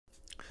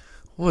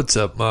What's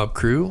up, Mob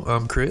Crew?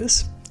 I'm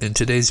Chris, and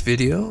today's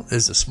video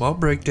is a small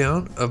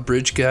breakdown of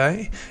Bridge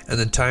Guy and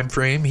the time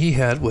frame he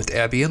had with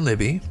Abby and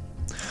Libby.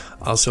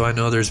 Also, I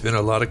know there's been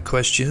a lot of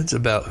questions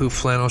about who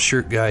Flannel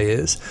Shirt Guy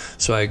is,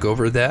 so I go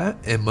over that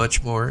and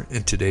much more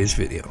in today's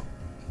video.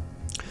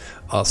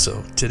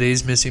 Also,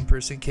 today's missing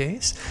person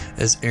case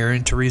is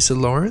Erin Teresa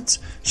Lawrence.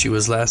 She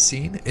was last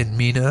seen in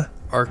Mena,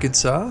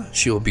 Arkansas.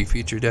 She will be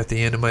featured at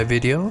the end of my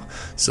video,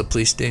 so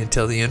please stay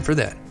until the end for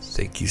that.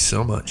 Thank you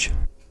so much.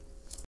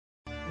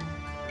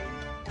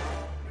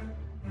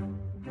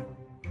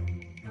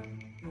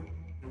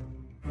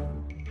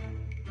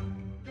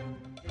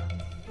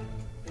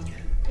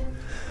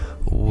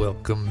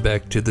 Welcome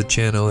back to the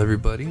channel,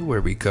 everybody,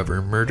 where we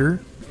cover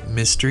murder,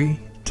 mystery,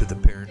 to the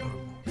paranormal.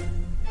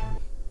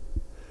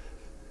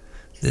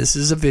 This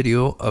is a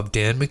video of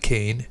Dan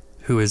McCain,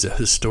 who is a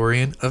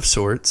historian of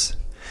sorts.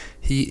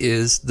 He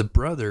is the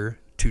brother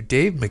to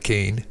Dave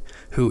McCain,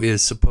 who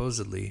is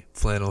supposedly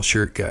Flannel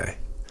Shirt Guy.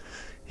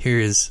 Here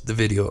is the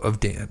video of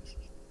Dan.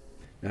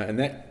 And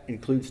that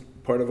includes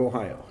part of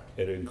Ohio.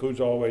 It includes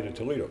all the way to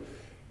Toledo.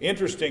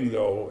 Interesting,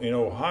 though, in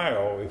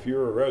Ohio, if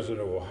you're a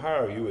resident of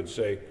Ohio, you would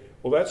say,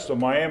 well, that's the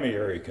Miami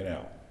Area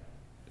Canal.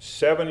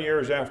 7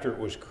 years after it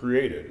was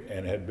created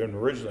and had been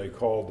originally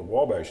called the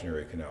Wabash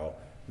Area Canal,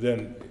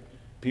 then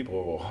people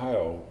of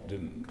Ohio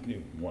didn't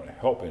even want to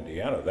help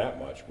Indiana that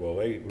much. Well,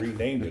 they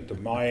renamed it the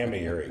Miami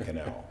Area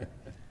Canal.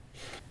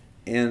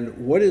 And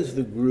what is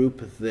the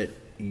group that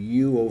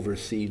you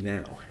oversee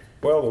now?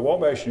 Well, the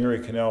Wabash Area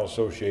Canal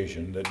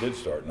Association, that did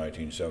start in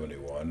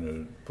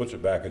 1971, puts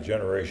it back a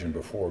generation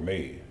before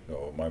me.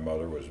 So my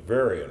mother was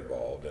very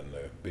involved in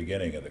the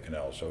beginning of the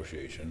Canal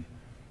Association.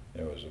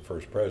 It was the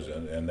first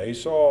president, and they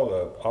saw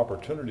the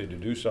opportunity to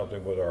do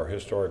something with our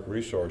historic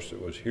resource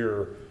that was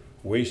here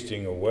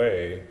wasting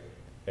away,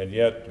 and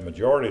yet the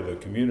majority of the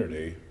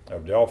community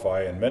of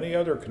Delphi and many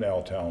other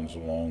canal towns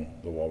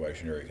along the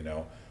Wabash Area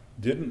Canal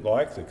didn't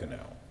like the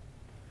canal.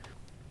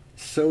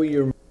 So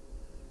you're...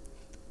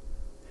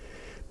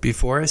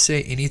 Before I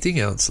say anything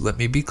else, let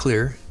me be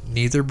clear.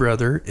 Neither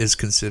brother is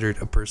considered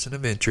a person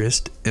of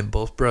interest, and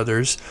both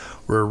brothers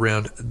were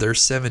around their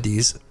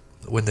 70s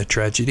when the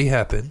tragedy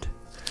happened.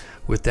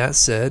 With that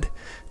said,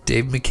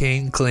 Dave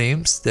McCain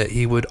claims that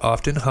he would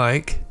often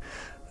hike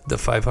the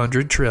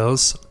 500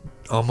 trails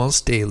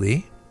almost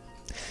daily.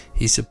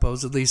 He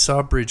supposedly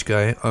saw Bridge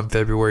Guy on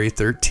February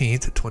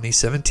 13th,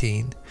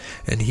 2017,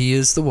 and he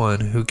is the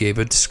one who gave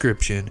a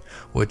description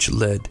which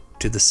led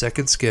to the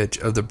second sketch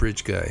of the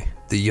Bridge Guy,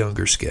 the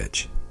younger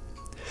sketch.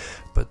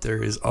 But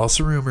there is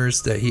also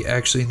rumors that he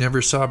actually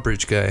never saw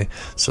Bridge Guy,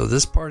 so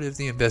this part of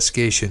the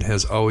investigation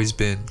has always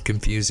been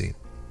confusing.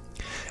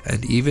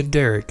 And even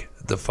Derek,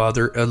 the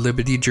father of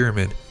Liberty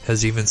German,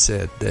 has even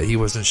said that he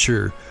wasn't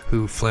sure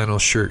who Flannel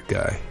Shirt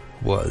Guy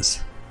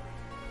was.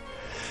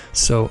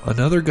 So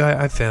another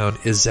guy I found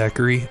is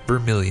Zachary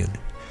Vermillion.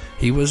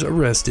 He was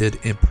arrested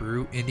in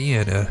Peru,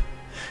 Indiana,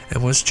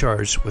 and was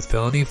charged with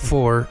felony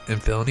 4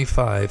 and felony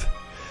 5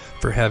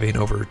 for having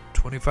over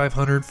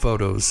 2,500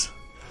 photos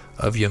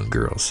of young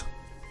girls.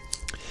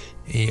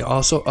 He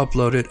also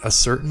uploaded a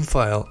certain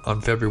file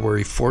on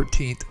February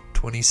 14th,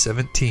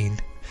 2017,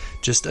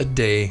 just a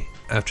day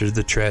after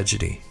the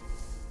tragedy.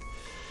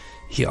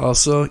 He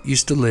also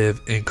used to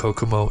live in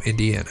Kokomo,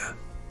 Indiana,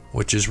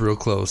 which is real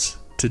close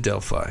to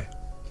Delphi.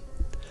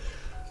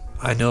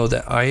 I know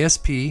that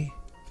ISP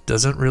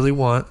doesn't really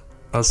want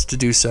us to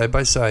do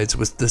side-by-sides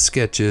with the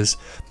sketches,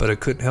 but I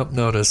couldn't help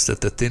notice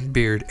that the thin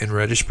beard and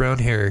reddish brown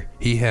hair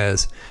he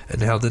has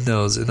and how the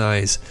nose and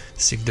eyes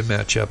seem to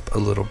match up a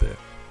little bit.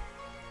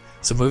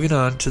 So moving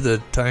on to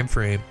the time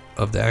frame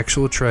of the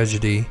actual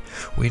tragedy,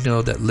 we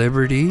know that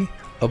Liberty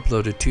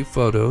uploaded 2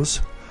 photos,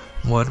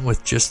 one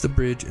with just the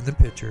bridge in the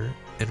picture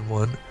and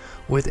one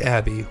with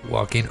Abby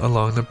walking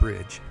along the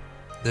bridge.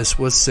 This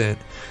was sent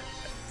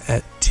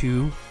at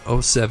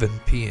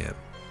 2:07 p.m.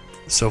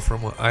 So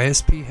from what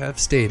ISP have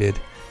stated,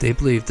 they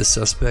believe the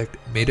suspect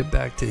made it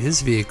back to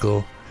his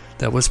vehicle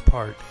that was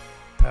parked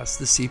past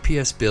the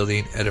CPS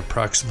building at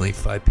approximately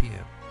 5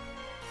 p.m.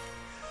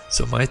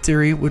 So my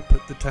theory would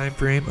put the time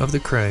frame of the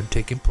crime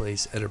taking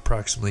place at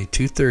approximately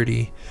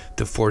 2:30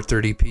 to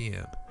 4:30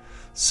 p.m.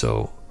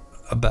 So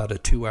about a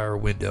 2-hour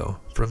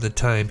window from the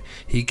time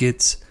he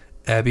gets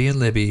Abby and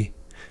Libby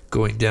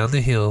going down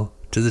the hill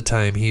to the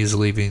time he is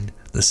leaving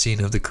the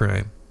scene of the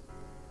crime.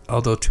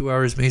 Although 2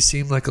 hours may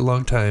seem like a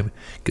long time,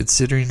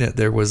 considering that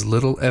there was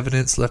little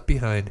evidence left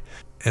behind,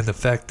 and the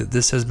fact that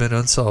this has been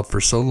unsolved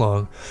for so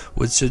long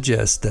would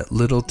suggest that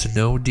little to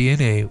no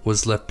DNA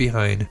was left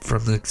behind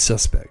from the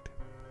suspect.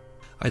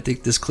 I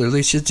think this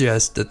clearly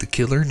suggests that the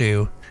killer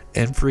knew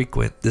and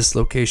frequented this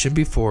location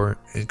before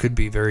and could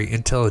be very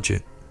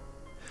intelligent.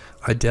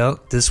 I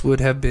doubt this would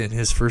have been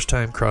his first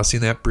time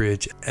crossing that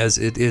bridge, as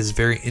it is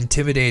very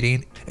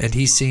intimidating and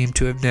he seemed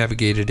to have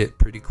navigated it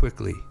pretty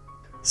quickly.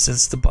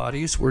 Since the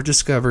bodies were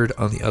discovered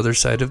on the other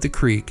side of the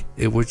creek,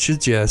 it would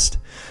suggest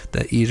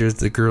that either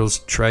the girls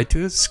tried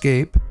to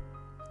escape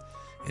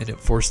and it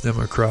forced them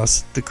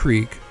across the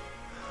creek,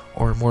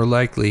 or more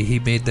likely he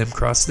made them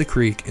cross the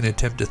creek in an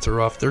attempt to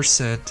throw off their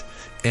scent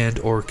and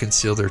or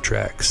conceal their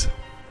tracks.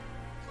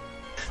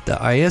 The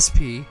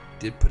ISP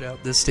did put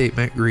out this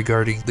statement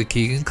regarding the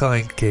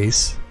Keegan-Klein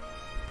case.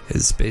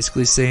 It's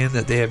basically saying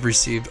that they have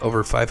received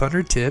over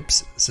 500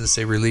 tips since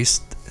they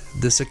released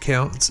this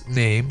account's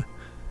name,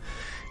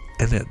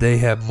 and that they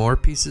have more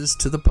pieces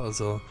to the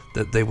puzzle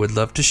that they would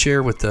love to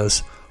share with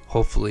us,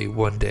 hopefully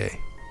one day.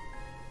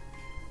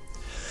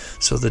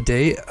 So the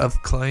day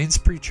of Klein's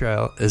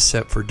pretrial is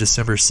set for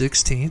December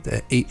 16th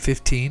at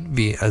 8:15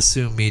 via a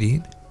Zoom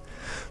meeting.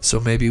 So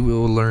maybe we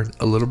will learn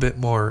a little bit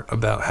more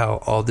about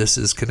how all this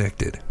is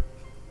connected.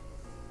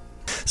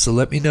 So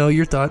let me know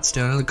your thoughts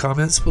down in the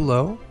comments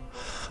below.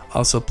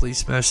 Also, please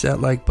smash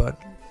that like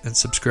button and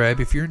subscribe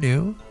if you're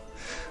new.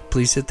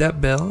 Please hit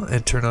that bell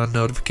and turn on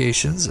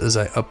notifications as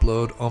I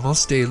upload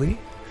almost daily.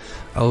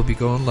 I will be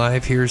going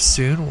live here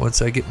soon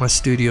once I get my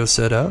studio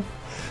set up.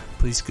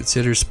 Please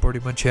consider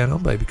supporting my channel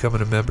by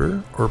becoming a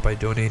member or by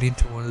donating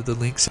to one of the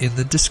links in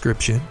the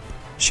description.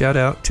 Shout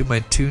out to my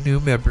 2 new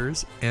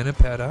members, Anna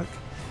Paddock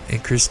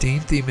and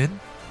Christine Thiemann.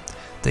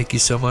 Thank you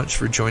so much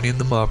for joining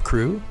the mob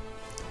crew.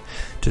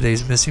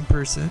 Today's missing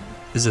person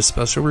is a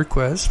special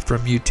request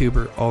from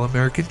YouTuber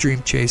All-American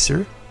Dream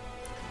Chaser.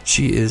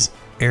 She is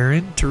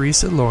Erin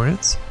Teresa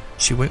Lawrence.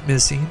 She went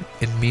missing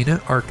in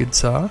Mena,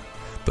 Arkansas,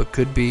 but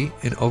could be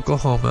in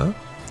Oklahoma,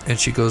 and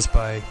she goes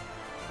by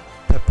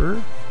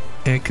Pepper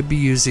and could be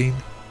using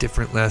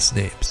different last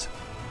names.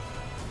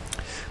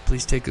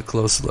 Please take a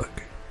close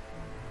look.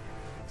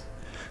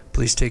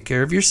 Please take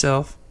care of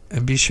yourself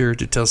and be sure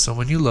to tell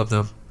someone you love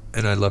them,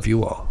 and I love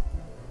you all.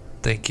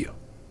 Thank you.